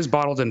bottle. It is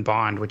bottled in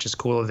bond, which is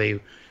cool. They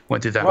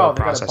went through that whole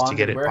process to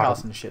get it warehouse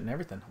bottled. And shit and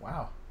everything.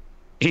 Wow.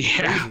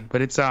 Yeah, crazy.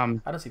 But it's I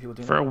don't see people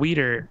doing for that. a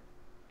weeder.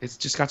 It's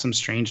just got some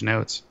strange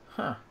notes.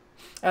 Huh.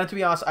 And to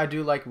be honest, I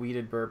do like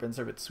weeded bourbons.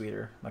 They're a bit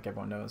sweeter, like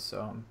everyone knows. So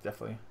I'm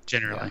definitely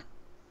generally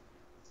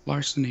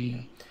larceny.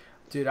 Yeah.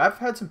 Dude, I've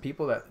had some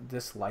people that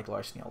dislike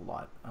larceny a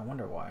lot. I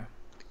wonder why.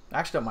 I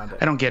actually don't mind it.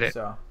 I don't get it.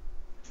 So.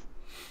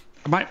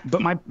 My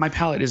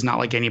palate is not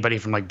like anybody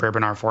from like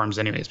Bourbon R forums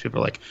anyways.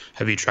 People are like,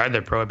 have you tried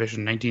their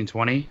Prohibition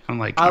 1920? I'm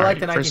like, I like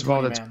the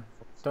 1920, man.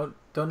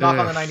 Don't knock on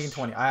the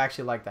 1920. I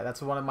actually like that.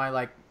 That's one of my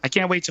like. I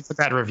can't wait to put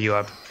that review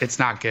up. It's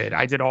not good.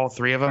 I did all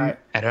 3 of them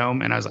at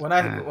home, and I was like,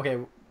 okay,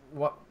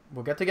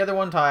 we'll get together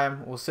one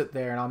time. We'll sit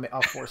there, and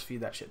I'll force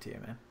feed that shit to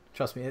you, man.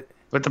 Trust me.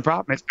 But the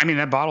problem is, I mean,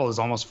 that bottle is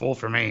almost full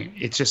for me.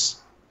 It's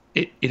just,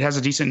 it has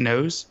a decent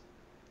nose,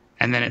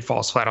 and then it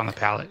falls flat on the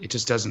palate. It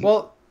just doesn't.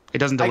 Well, it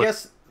doesn't deliver. I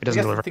guess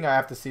the thing I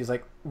have to see is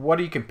like, what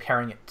are you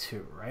comparing it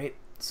to, right?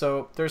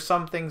 So there's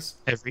some things.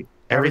 Every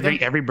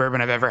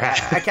bourbon I've ever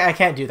had. I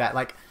can't do that.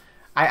 Like,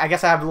 I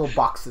guess I have little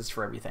boxes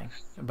for everything.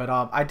 But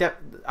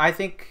I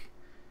think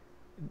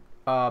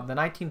the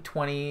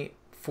 1920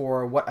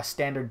 for what a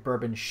standard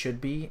bourbon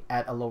should be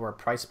at a lower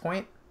price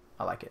point,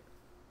 I like it.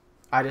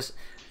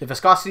 The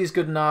viscosity is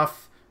good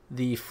enough.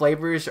 The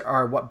flavors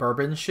are what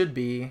bourbons should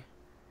be.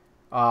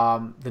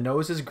 The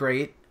nose is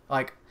great.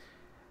 Like,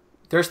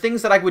 there's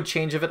things that I would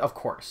change of it, of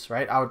course,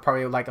 right? I would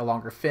probably like a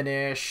longer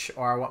finish,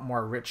 or I want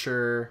more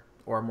richer,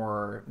 or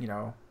more,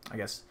 I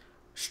guess,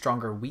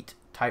 stronger wheat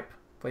type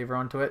flavor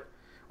onto it,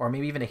 or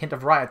maybe even a hint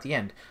of rye at the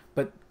end.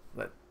 But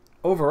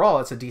overall,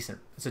 it's a decent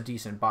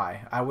buy.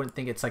 I wouldn't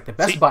think it's like the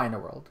best buy in the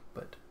world,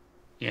 but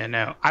yeah,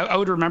 no, I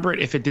would remember it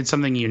if it did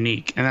something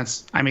unique, and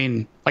that's, I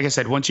mean, like I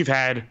said, once you've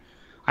had,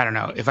 I don't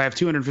know, if I have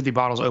 250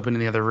 bottles open in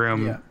the other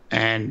room,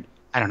 and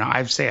I don't know,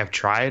 I've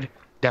tried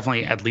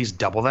definitely at least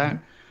double that.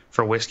 Mm-hmm.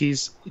 For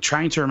whiskeys,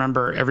 trying to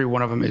remember every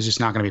one of them is just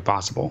not going to be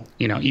possible,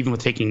 even with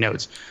taking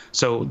notes.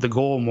 So the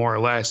goal more or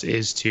less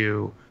is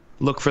to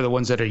look for the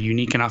ones that are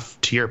unique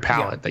enough to your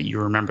palate that you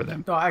remember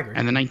them. No, I agree.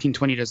 And the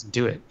 1920 doesn't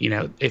do it.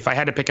 If I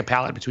had to pick a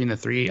palate between the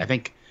 3, I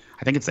think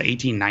it's the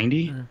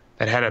 1890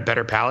 that had a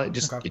better palate.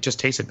 It just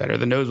tasted better.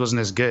 The nose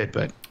wasn't as good,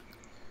 but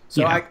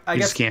so I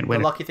guess the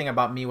lucky thing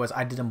about me was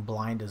I did them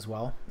blind as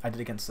well. I did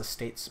against the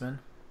Statesman.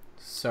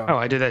 So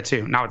I did that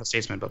too. Not with the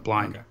Statesman, but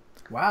blind. Okay.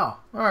 Wow.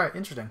 All right.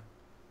 Interesting.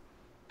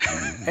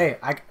 Hey,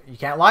 you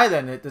can't lie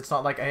then. It's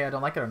not like, hey, I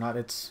don't like it or not.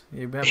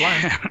 You've been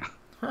blind.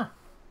 Huh.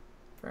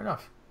 Fair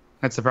enough.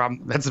 That's the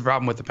problem. That's the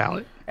problem with the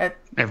palate.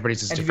 Everybody's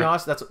just different. To be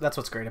honest, that's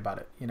what's great about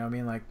it. You know what I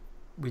mean? Like,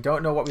 we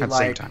don't know what we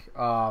like.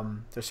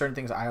 There's certain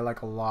things I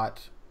like a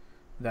lot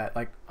that,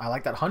 like, I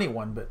like that honey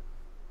one, but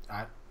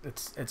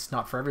it's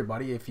not for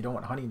everybody. If you don't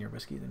want honey in your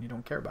whiskey, then you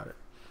don't care about it.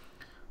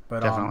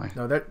 But definitely.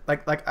 No,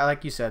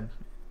 like you said,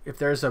 if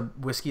there's a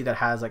whiskey that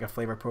has like a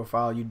flavor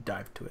profile, you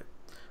dive to it.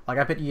 Like,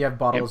 I bet you have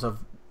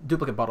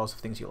duplicate bottles of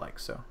things you like,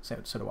 so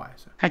do I.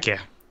 So. Heck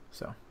yeah.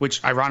 So.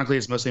 Which, ironically,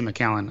 is mostly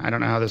Macallan. I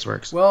don't know how this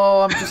works.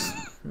 Well, I'm just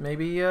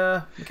maybe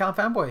Macallan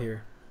fanboy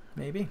here.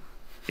 Maybe.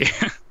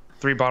 Yeah.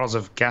 3 bottles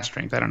of gas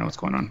strength. I don't know what's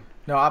going on.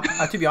 No,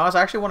 to be honest,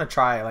 I actually want to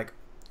try, like,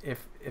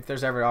 if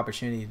there's ever an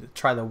opportunity to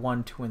try the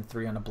 1, 2, and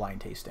 3 on a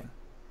blind tasting.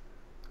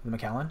 The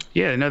Macallan?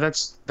 Yeah, no,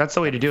 that's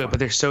the way to do it, but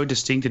they're so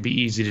distinct it'd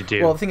be easy to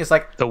do. Well, the thing is,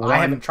 like, I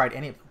haven't tried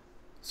any of them,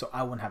 so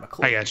I wouldn't have a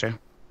clue. I gotcha.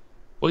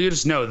 Well, you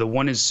just know the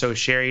 1 is so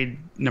sherried.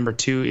 Number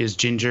 2 is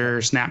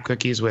ginger snap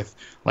cookies with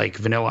like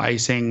vanilla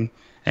icing,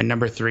 and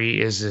number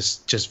 3 is this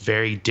just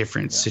very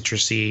different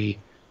citrusy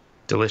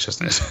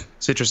deliciousness,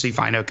 citrusy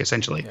fine oak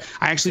essentially. Yeah.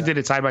 I actually did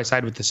it side by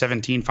side with the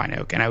 17 fine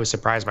oak, and I was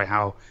surprised by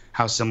how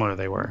similar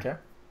they were. Okay.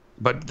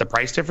 But the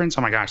price difference,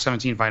 oh my gosh,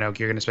 17 fine oak,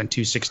 you're going to spend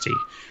 $260, and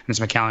it's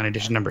Macallan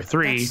edition number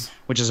 3,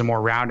 which is a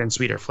more round and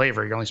sweeter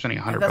flavor. You're only spending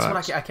 $100.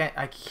 That's what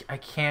I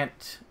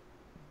can't.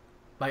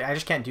 Like, I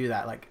just can't do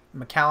that. Like,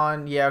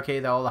 Macallan, yeah,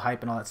 okay, all the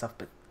hype and all that stuff,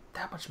 but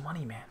that much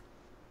money, man.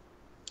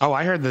 Oh,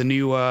 I heard the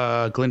new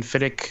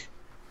Glenfiddich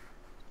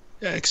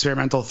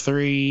Experimental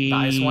 3. The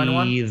ice wine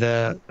one?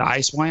 The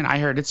ice wine. I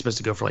heard it's supposed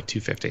to go for like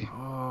 $250.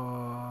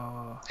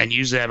 Oh. And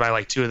usually I buy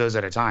like 2 of those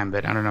at a time,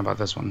 but I don't know about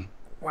this one.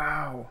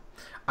 Wow.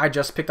 I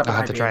just picked up an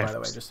IPA, by the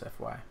way, just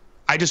FYI.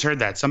 I just heard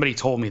that. Somebody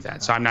told me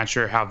that, so I'm not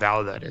sure how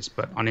valid that is,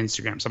 but on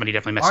Instagram, somebody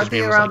definitely messaged Aren't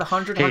me. Aren't they around the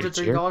 $100,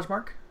 $130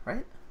 mark,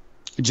 right?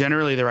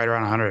 Generally, they're right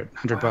around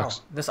 $100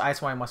 bucks. This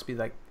ice wine must be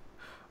like,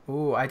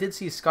 Ooh, I did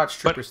see Scotch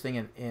Troopers thing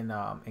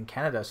in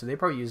Canada, so they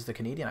probably use the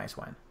Canadian ice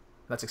wine.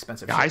 That's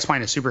expensive. Yeah, ice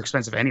wine is super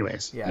expensive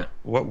anyways. Yeah.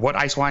 What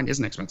ice wine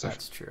isn't expensive?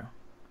 That's true.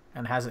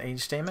 And has an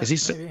age statement.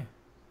 Maybe.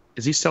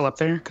 Is he still up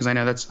there? Because I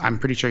know I'm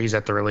pretty sure he's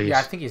at the release. Yeah,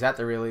 I think he's at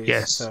the release.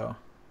 Yes. So.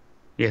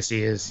 Yes,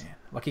 he is. Man,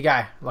 lucky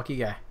guy. Lucky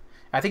guy.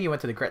 I think he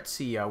went to the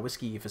Gretzky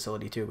whiskey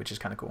facility too, which is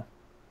kind of cool.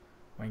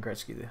 Wayne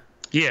Gretzky.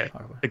 Yeah,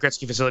 the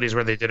Gretzky facility is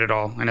where they did it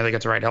all. I know they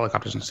got to ride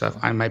helicopters and stuff.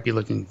 I might be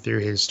looking through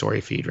his story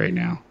feed right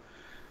now.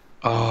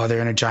 Oh,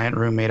 they're in a giant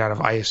room made out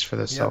of ice for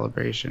the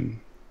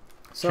celebration.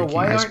 So drinking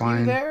why ice aren't wine.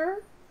 you there?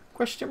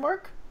 Question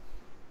mark.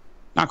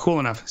 Not cool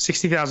enough.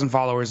 60,000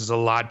 followers is a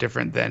lot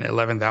different than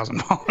 11,000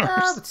 followers.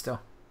 Yeah, but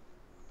still.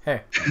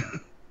 Hey.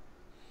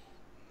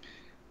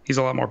 He's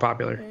a lot more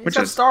popular. Which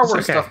is Star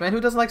Wars stuff, man.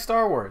 Who doesn't like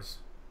Star Wars?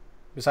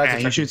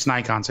 Besides, he shoots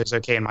Nikon, so it's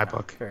okay in my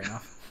book. Fair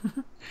enough.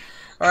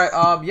 All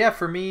right. Yeah,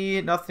 for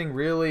me, nothing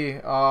really.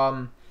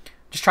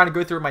 Just trying to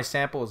go through my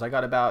samples. I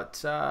got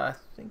about, I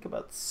think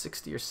about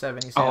 60 or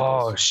 70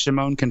 samples. Oh,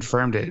 Shimon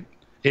confirmed it.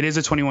 It is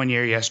a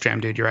 21-year. Yes,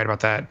 Jam, dude, you're right about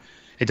that.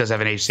 It does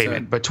have an age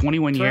statement, but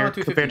 21 year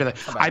compared to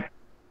the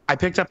I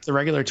picked up the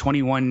regular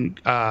 21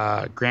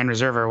 Grand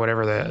Reserve or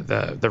whatever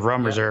the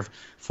rum reserve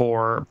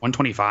for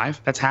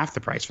 125. That's half the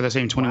price for the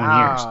same 21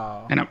 years.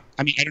 And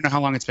I mean, I don't know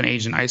how long it's been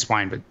aged in ice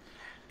wine, but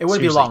it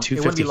wouldn't be long. It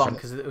wouldn't be long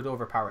because it would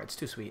overpower it. It's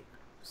too sweet.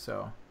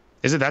 So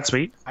is it that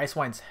sweet? Ice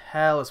wine's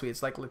hella sweet.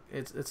 It's like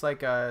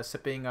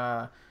sipping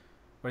what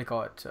do you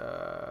call it?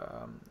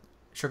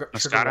 Sugar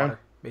water,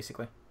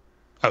 basically.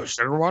 Oh,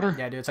 sugar water?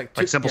 Yeah, dude. It's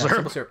like simple syrup.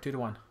 Simple syrup,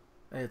 2-to-1.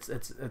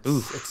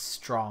 It's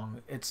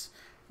strong.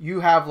 You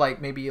have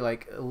like maybe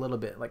like a little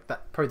bit like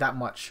that, probably that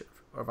much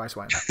of ice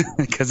wine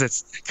because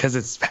it's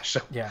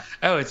special. Yeah.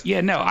 Oh,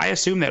 no. I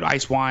assume that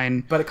ice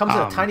wine, but it comes in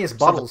the tiniest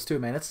bottles too,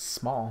 man. It's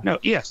small. No,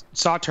 yes,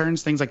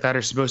 sauternes, things like that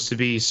are supposed to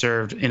be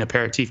served in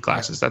aperitif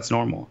glasses. Yeah. That's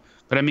normal.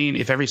 But I mean,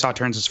 if every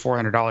sauternes is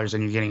 $400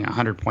 and you're getting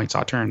 100-point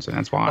sauternes, and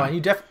that's why. Well,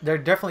 and they're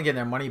definitely getting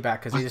their money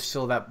back because they just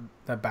fill that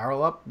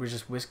barrel up with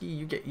just whiskey.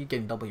 You're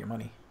getting double your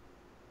money.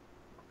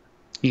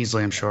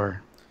 Easily, I'm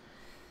sure.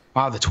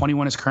 Wow, the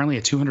 21 is currently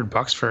at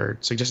 $200 for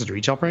suggested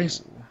retail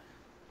price. Ooh.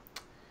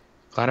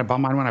 Glad I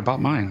bought mine when I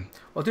bought mine.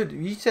 Well, dude,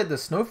 you said the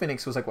Snow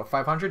Phoenix was like what,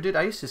 500, dude?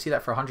 I used to see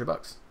that for $100 or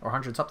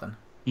 100 something.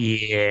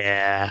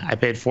 Yeah, I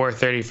paid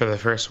 $430 for the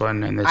first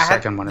one, and the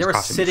second one is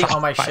costing me $500.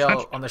 They were sitting on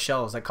my on the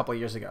shelves like a couple of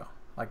years ago,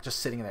 like just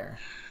sitting there.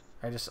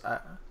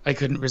 I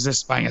couldn't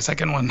resist buying a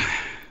second one.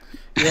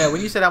 Yeah, when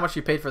you said how much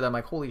you paid for them,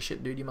 like holy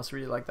shit, dude, you must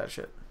really like that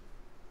shit.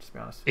 Just be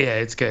honest. Yeah,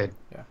 it's good.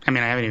 Yeah. I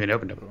mean, I haven't even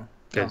opened it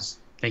because.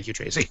 Thank you,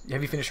 Tracy.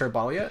 Have you finished her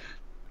bottle yet?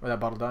 Or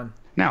that bottle done?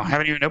 No, I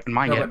haven't even opened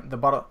mine yet. The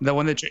bottle. The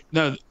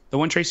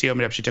one Tracy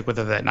opened up, she took with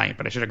her that night,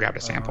 but I should have grabbed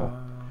a sample.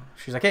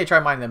 She's like, hey, try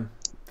mine, then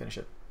finish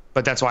it.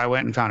 But that's why I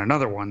went and found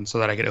another one so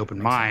that I could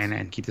open mine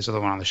and keep this other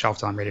one on the shelf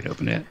till I'm ready to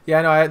open it. Yeah,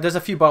 I know. There's a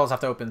few bottles I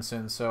have to open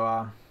soon,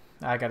 so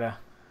I gotta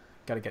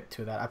get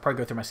to that. I'll probably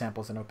go through my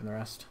samples and open the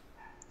rest.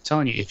 I'm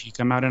telling you, if you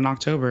come out in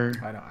October,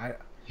 I know.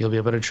 You'll be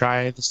able to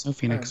try the Snow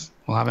Phoenix.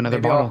 We'll have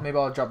another bottle. Maybe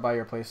I'll drop by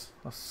your place.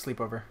 I'll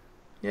sleep over.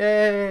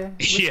 Yay!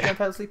 Yeah. I've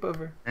had a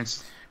sleepover.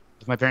 If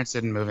my parents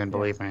didn't move in,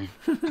 believe me.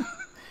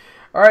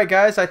 All right,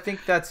 guys. I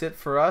think that's it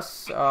for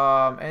us.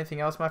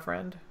 Anything else, my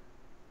friend?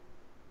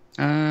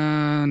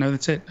 No,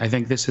 that's it. I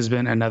think this has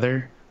been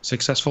another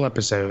successful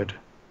episode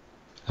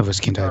of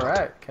Whiskey Untitled. All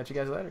right. Catch you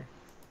guys later.